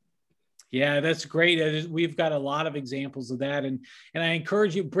 Yeah, that's great. We've got a lot of examples of that, and I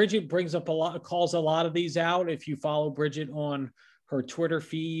encourage you. Bridget calls a lot of these out. If you follow Bridget on her Twitter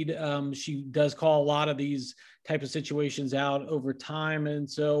feed, she does call a lot of these type of situations out over time. And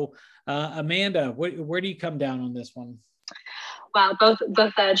so, Amanda, where do you come down on this one? Wow, both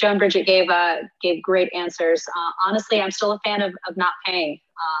Joe and Bridget gave great answers. Honestly, I'm still a fan of not paying.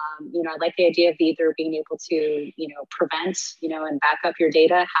 I like the idea of either being able to, prevent, and back up your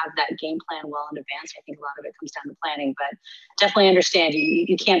data, have that game plan well in advance. I think a lot of it comes down to planning, but definitely understand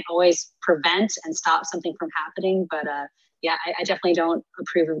you can't always prevent and stop something from happening. But yeah, I definitely don't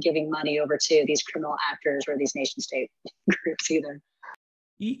approve of giving money over to these criminal actors or these nation state groups either.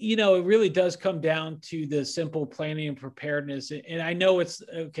 It really does come down to the simple planning and preparedness. And I know it's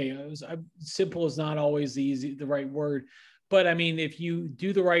okay. Simple is not always the right word, but I mean, if you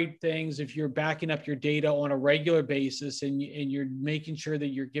do the right things, if you're backing up your data on a regular basis and you're making sure that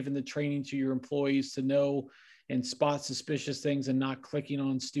you're giving the training to your employees to know and spot suspicious things and not clicking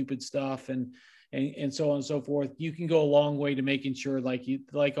on stupid stuff and so on and so forth, you can go a long way to making sure, like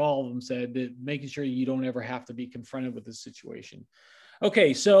all of them said, that making sure you don't ever have to be confronted with this situation.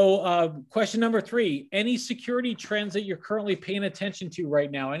 Okay, so question number 3, any security trends that you're currently paying attention to right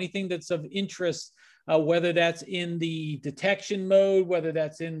now? Anything that's of interest, whether that's in the detection mode, whether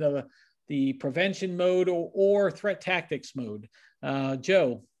that's in the prevention mode or threat tactics mode?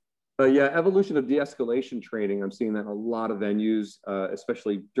 Joe? Yeah, evolution of de-escalation training. I'm seeing that in a lot of venues,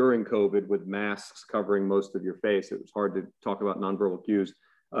 especially during COVID with masks covering most of your face. It was hard to talk about nonverbal cues.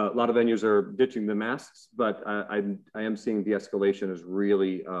 A lot of venues are ditching the masks, but I am seeing de-escalation is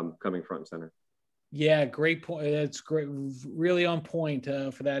really coming front and center. Yeah, great point. That's great, really on point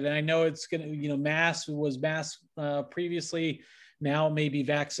for that. And I know it's going to, masks previously. now maybe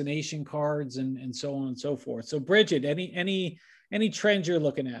vaccination cards and so on and so forth. So Bridget, any trends you're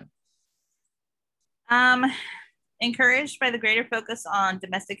looking at? Encouraged by the greater focus on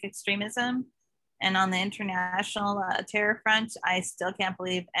domestic extremism and on the international terror front. I still can't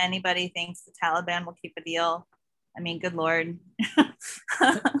believe anybody thinks the Taliban will keep a deal. I mean, good Lord.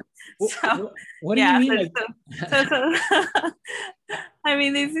 What do you mean? I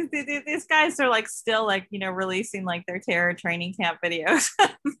mean, these guys are like still like, you know, releasing like their terror training camp videos,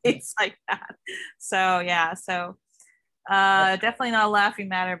 things like that. So yeah, definitely not a laughing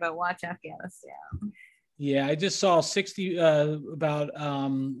matter, but watch Afghanistan. Yeah, I just saw about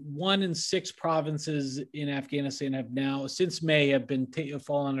 1 in 6 provinces in Afghanistan have now, since May, have been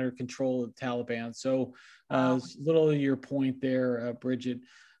fallen under control of the Taliban. So little of your point there, Bridget.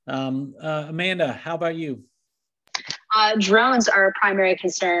 Amanda, how about you? Drones are a primary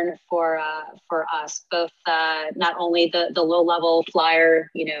concern for us, both not only the low-level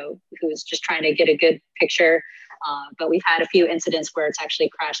flyer, you know, who's just trying to get a good picture, but we've had a few incidents where it's actually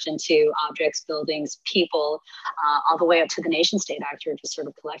crashed into objects, buildings, people, all the way up to the nation state actor just sort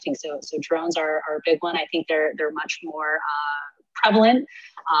of collecting. So drones are a big one. I think they're much more prevalent,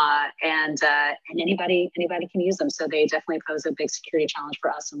 and anybody can use them. So they definitely pose a big security challenge for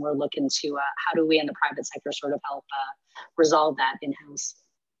us, and we're looking to how do we in the private sector sort of help resolve that in-house.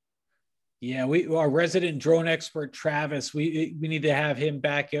 Yeah, our resident drone expert Travis, we need to have him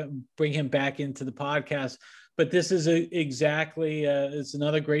back, bring him back into the podcast. But this is exactly it's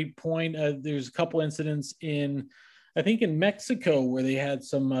another great point. There's a couple incidents I think in Mexico, where they had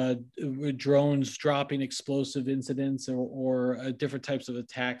some drones dropping explosive incidents or different types of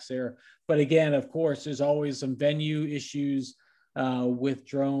attacks there. But again, of course, there's always some venue issues with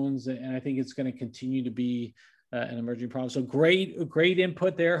drones, and I think it's going to continue to be an emerging problem. So great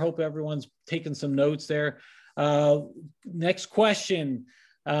input there. Hope everyone's taking some notes there. Next question.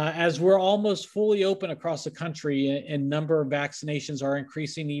 As we're almost fully open across the country and number of vaccinations are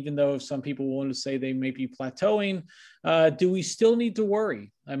increasing, even though some people want to say they may be plateauing, do we still need to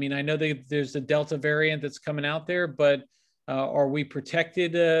worry? I mean, I know there's the Delta variant that's coming out there, but are we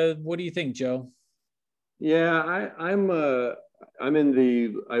protected? What do you think, Joe? Yeah, I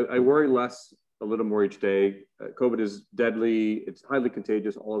worry less, a little more each day. COVID is deadly. It's highly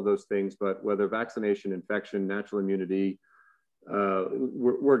contagious, all of those things, but whether vaccination, infection, natural immunity,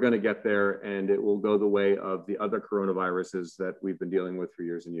 we're going to get there, and it will go the way of the other coronaviruses that we've been dealing with for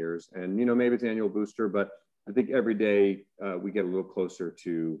years and years. And, you know, maybe it's an annual booster, but I think every day we get a little closer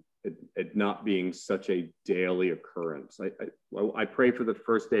to it not being such a daily occurrence. I pray for the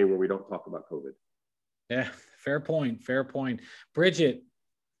first day where we don't talk about COVID. Yeah, fair point. Bridget.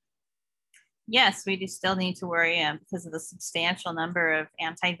 Yes, we do still need to worry because of the substantial number of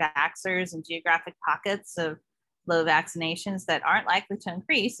anti-vaxxers and geographic pockets of low vaccinations that aren't likely to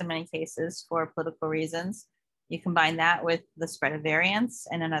increase in many cases for political reasons. You combine that with the spread of variants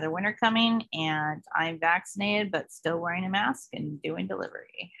and another winter coming, and I'm vaccinated but still wearing a mask and doing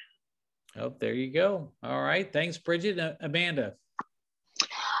delivery. Oh, there you go. All right. Thanks, Bridget. Amanda.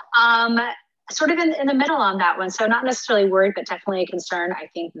 Sort of in the middle on that one. So not necessarily worried, but definitely a concern. I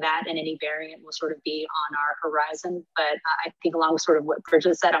think that and any variant will sort of be on our horizon. But I think along with sort of what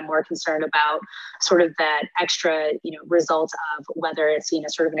Bridget said, I'm more concerned about sort of that extra, you know, result of whether it's, you know,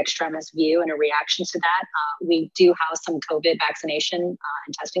 sort of an extremist view and a reaction to that. We do have some COVID vaccination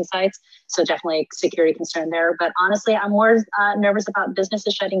and testing sites. So definitely a security concern there. But honestly, I'm more nervous about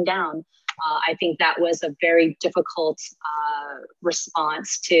businesses shutting down. I think that was a very difficult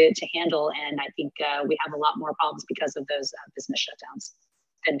response to handle. And I think we have a lot more problems because of those business shutdowns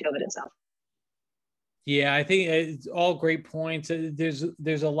than COVID itself. Yeah, I think it's all great points.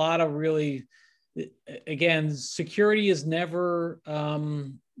 There's a lot of really, again, security is never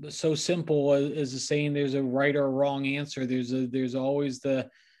so simple as saying there's a right or wrong answer. There's always the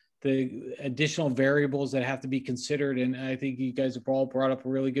additional variables that have to be considered. And I think you guys have all brought up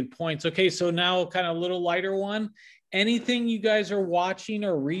really good points. Okay, so now kind of a little lighter one. Anything you guys are watching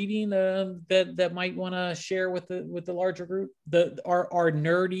or reading that might want to share with the larger group? Our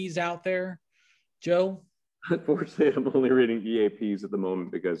nerdies out there, Joe? Unfortunately, I'm only reading EAPs at the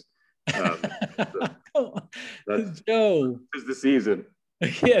moment because that's Joe. It's the season.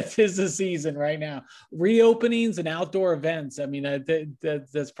 Yes, it's the season right now. Reopenings and outdoor events. I mean,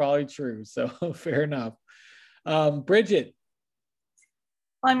 that's probably true. So fair enough. Bridget.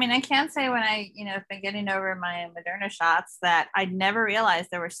 Well, I mean, I can't say when I, have been getting over my Moderna shots that I'd never realized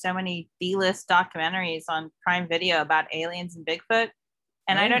there were so many B-list documentaries on Prime Video about aliens and Bigfoot.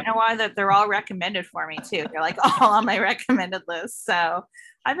 And I don't know why that they're all recommended for me too. They're like all on my recommended list. So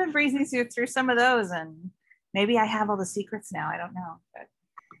I've been breezing through some of those, and maybe I have all the secrets now. I don't know. But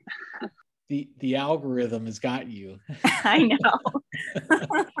The algorithm has got you. I know.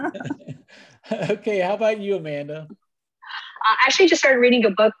 Okay, how about you, Amanda? I actually just started reading a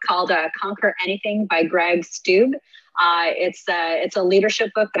book called Conquer Anything by Greg Stube. It's a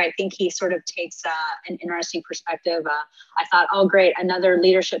leadership book, but I think he sort of takes an interesting perspective. I thought, oh, great, another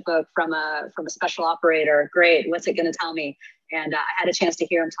leadership book from a special operator. Great, what's it going to tell me? And I had a chance to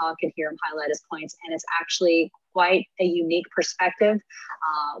hear him talk and hear him highlight his points. And it's actually quite a unique perspective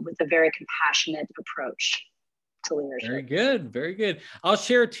with a very compassionate approach to leadership. Very good. Very good. I'll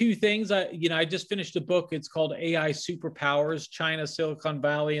share two things. I just finished a book. It's called AI Superpowers, China, Silicon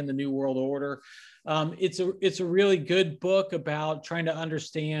Valley, and the New World Order. It's a really good book about trying to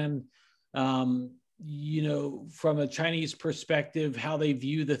understand, from a Chinese perspective, how they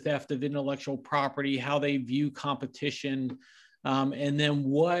view the theft of intellectual property, how they view competition, and then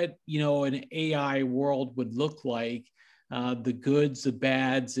what, an AI world would look like, the goods, the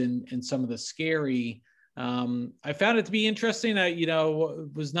bads, and some of the scary. I found it to be interesting.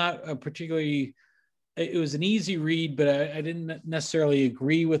 Was not a particularly, it was an easy read, but I didn't necessarily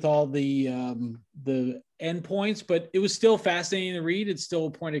agree with all the endpoints, but it was still fascinating to read. It's still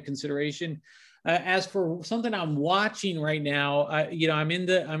a point of consideration. As for something I'm watching right now, I'm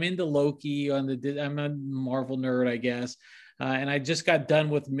into Loki. I'm a Marvel nerd, I guess. And I just got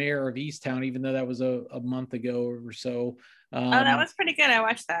done with Mayor of Easttown, even though that was a month ago or so. That was pretty good. I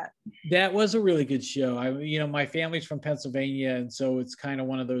watched that. That was a really good show. My family's from Pennsylvania, and so it's kind of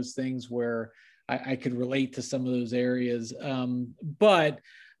one of those things where I could relate to some of those areas. But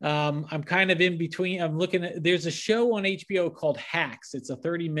I'm kind of in between. I'm looking at, there's a show on HBO called Hacks. It's a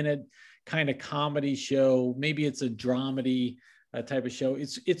 30-minute kind of comedy show. Maybe it's a dramedy type of show.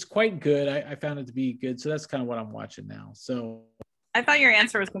 It's quite good. I found it to be good. So that's kind of what I'm watching now. So I thought your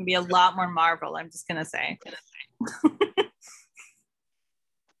answer was going to be a lot more Marvel. I'm just going to say.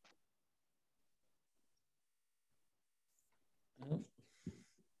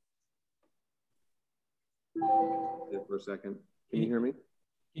 For a second. Can you hear me?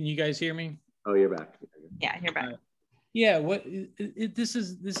 Can you guys hear me? Oh, you're back. Yeah, you're back. Yeah,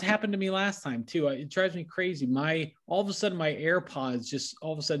 this happened to me last time too. It drives me crazy. All of a sudden my AirPods just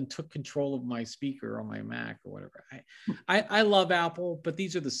all of a sudden took control of my speaker on my Mac or whatever. I love Apple, but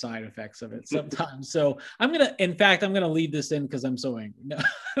these are the side effects of it sometimes. So I'm gonna leave this in because I'm so angry.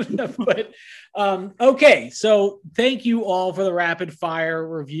 No. But okay, so thank you all for the rapid fire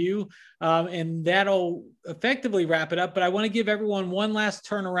review, and that'll effectively wrap it up. But I want to give everyone one last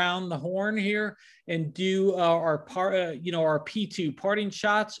turn around the horn here and do our P2 parting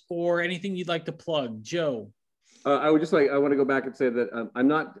shots or anything you'd like to plug. Joe. I want to go back and say that I'm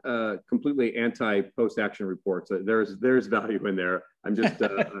not completely anti post-action reports. There's value in there. I'm just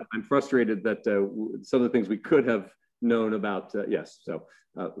I'm frustrated that some of the things we could have known about. Yes, so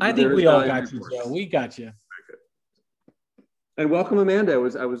I think we all got you, Joe. We got you. And welcome, Amanda. I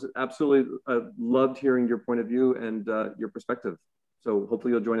was absolutely loved hearing your point of view and your perspective. So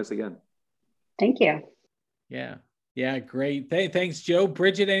hopefully you'll join us again. Thank you. Yeah, great. Thanks, Joe.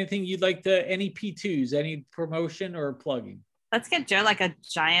 Bridget, anything you'd like any P2s, any promotion or plugging? Let's get Joe like a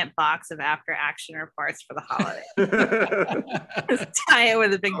giant box of after action reports for the holiday. Just tie it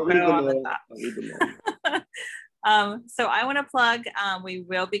with a big bow on the top. So I want to plug, we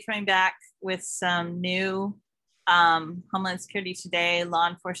will be coming back with some new Homeland Security Today, law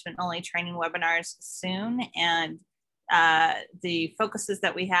enforcement only training webinars soon. And the focuses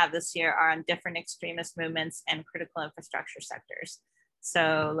that we have this year are on different extremist movements and critical infrastructure sectors.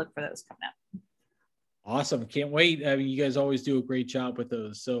 So look for those coming up. Awesome. Can't wait. I mean, you guys always do a great job with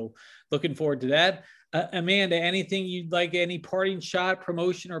those. So looking forward to that. Amanda, anything you'd like, any parting shot,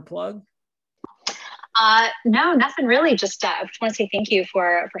 promotion or plug? No, nothing really. Just I just want to say thank you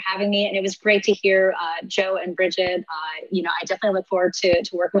for having me. And it was great to hear Joe and Bridget. I definitely look forward to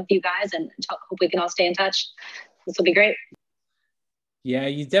working with you guys and hope we can all stay in touch. This will be great. Yeah,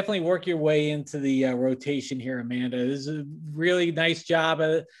 you definitely work your way into the rotation here, Amanda. This is a really nice job.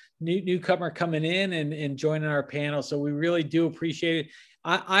 A newcomer coming in and joining our panel. So we really do appreciate it.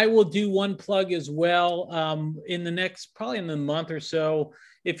 I will do one plug as well probably in the month or so.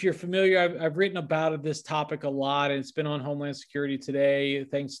 If you're familiar, I've written about this topic a lot, and it's been on Homeland Security Today,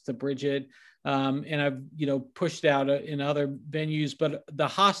 thanks to Bridget. And I've, pushed out in other venues, but the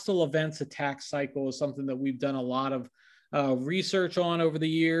hostile events attack cycle is something that we've done a lot of research on over the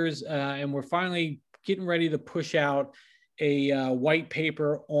years. And we're finally getting ready to push out a white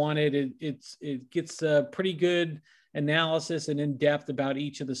paper on it. It gets a pretty good analysis and in depth about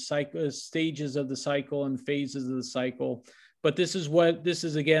each of the stages of the cycle and phases of the cycle. But this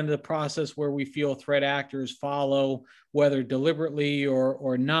is again, the process where we feel threat actors follow, whether deliberately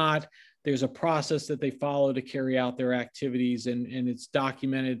or not. There's a process that they follow to carry out their activities, and it's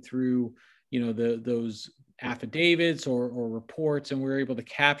documented through, those affidavits or reports, and we're able to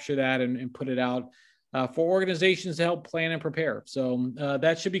capture that and put it out for organizations to help plan and prepare. So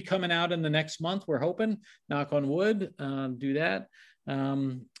that should be coming out in the next month. We're hoping, knock on wood, do that.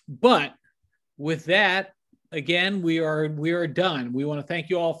 But with that, again, we are done. We want to thank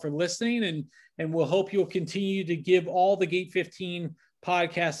you all for listening, and we'll hope you'll continue to give all the Gate 15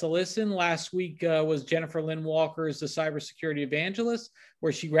 podcasts a listen. Last week was Jennifer Lynn Walker's The Cybersecurity Evangelist,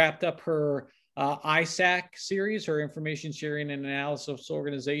 where she wrapped up her ISAC series, her Information Sharing and Analysis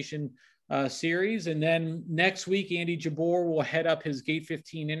Organization series. And then next week, Andy Jabbour will head up his Gate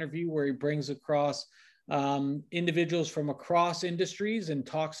 15 interview, where he brings across individuals from across industries and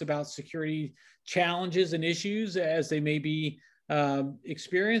talks about security challenges and issues as they may be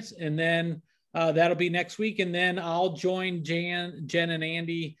experienced. And then that'll be next week. And then I'll join Jen and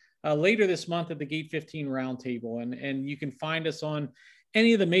Andy later this month at the Gate 15 Roundtable. And you can find us on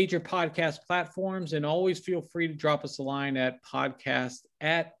any of the major podcast platforms, and always feel free to drop us a line at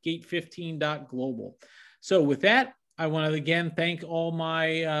podcast@gate15.global. So with that, I want to again thank all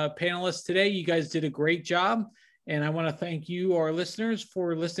my panelists today. You guys did a great job. And I want to thank you, our listeners,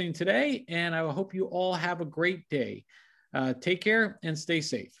 for listening today. And I hope you all have a great day. Take care and stay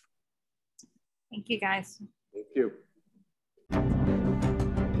safe. Thank you, guys. Thank you.